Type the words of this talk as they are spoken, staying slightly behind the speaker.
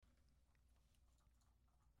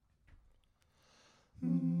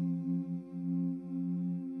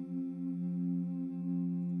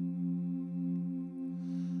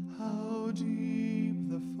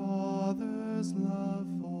Father's love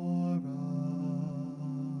for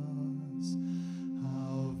us,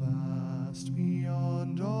 how vast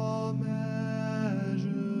beyond all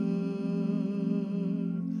measure,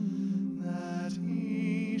 that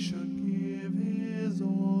he should give his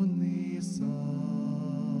only Son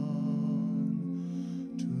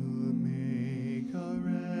to make a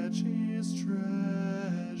wretch his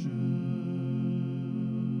treasure.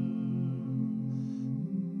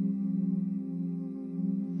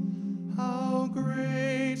 How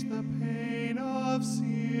great the pain of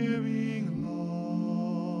searing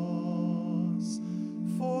loss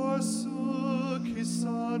forsook his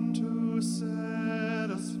Son to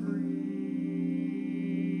set us free,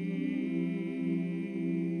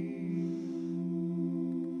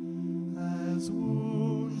 as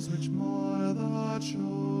wounds which mar the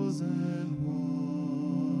chosen one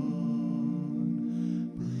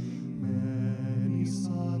bring many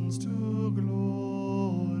sons to glory.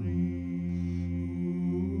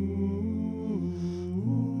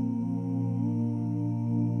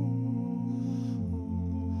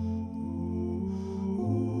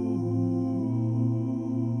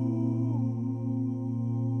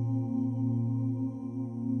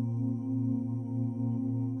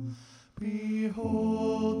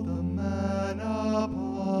 Behold the man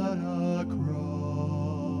upon a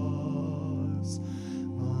cross,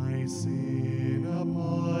 my sin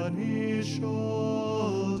upon his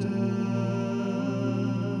shoulders.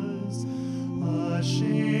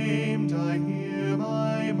 Ashamed I hear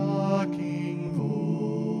my mocking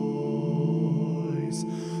voice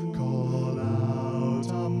call out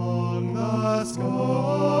among the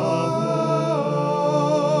scoffers.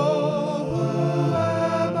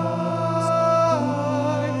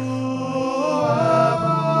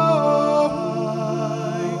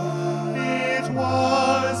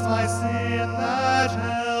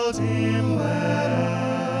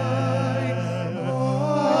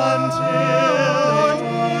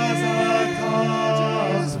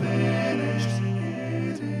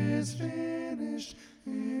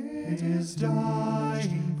 His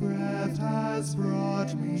dying breath has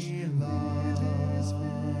brought me life.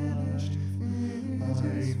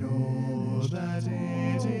 I know that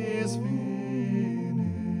it is finished.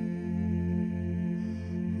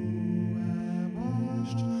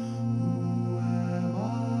 Who am I?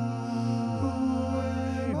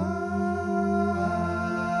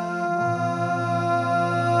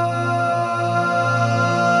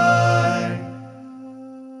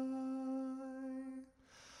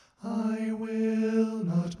 I will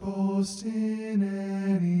not boast in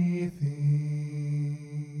anything,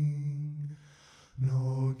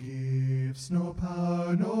 no gifts, no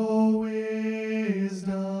power, no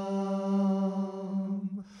wisdom,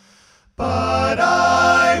 but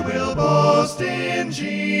I will boast in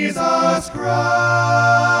Jesus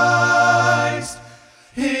Christ,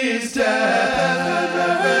 his death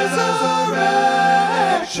and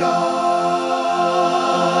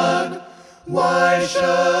resurrection. Why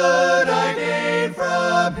should I gain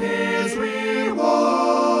from his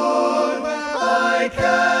reward? I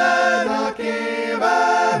cannot give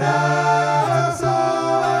an answer,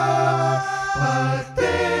 but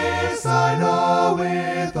this I know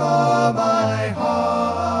with all my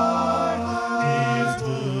heart, his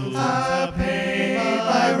wounds have paid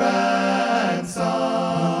my ransom.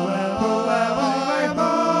 Who am I?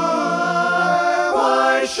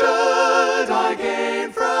 Why should I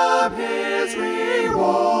gain from his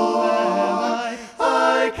reward?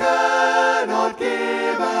 I cannot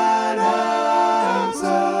give an answer,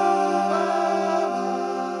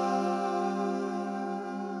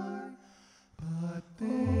 but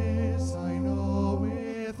this I know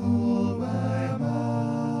with all my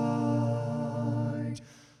might,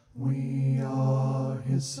 we are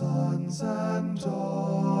his sons and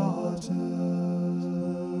daughters.